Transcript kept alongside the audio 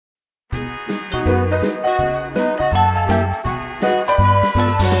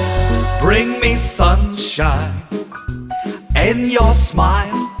sunshine in your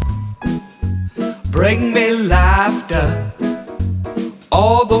smile. Bring me laughter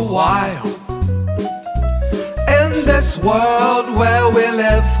all the while. In this world where we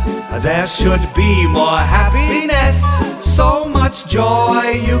live, there should be more happiness. So much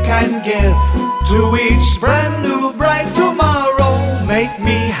joy you can give to each brand new bright tomorrow. Make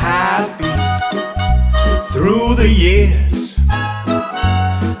me happy through the years.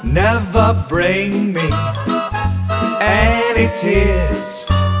 Never bring me any tears.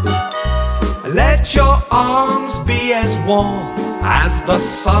 Let your arms be as warm as the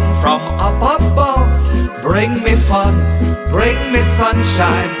sun from up above. Bring me fun, bring me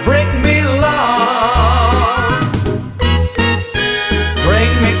sunshine, bring me love.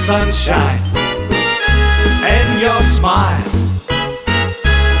 Bring me sunshine and your smile.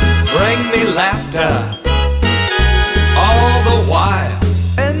 Bring me laughter all the while.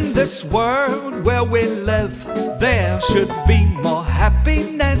 In this world where we live, there should be more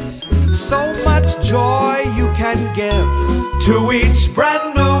happiness. So much joy you can give to each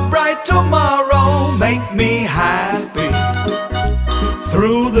brand new bright tomorrow. Make me happy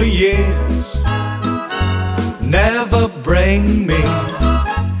through the years. Never bring me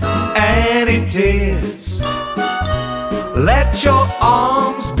any tears. Let your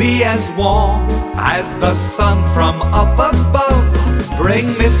arms be as warm as the sun from up above. Bring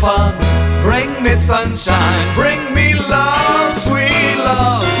me fun, bring me sunshine, bring me love, sweet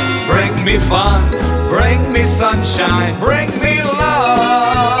love. Bring me fun, bring me sunshine, bring me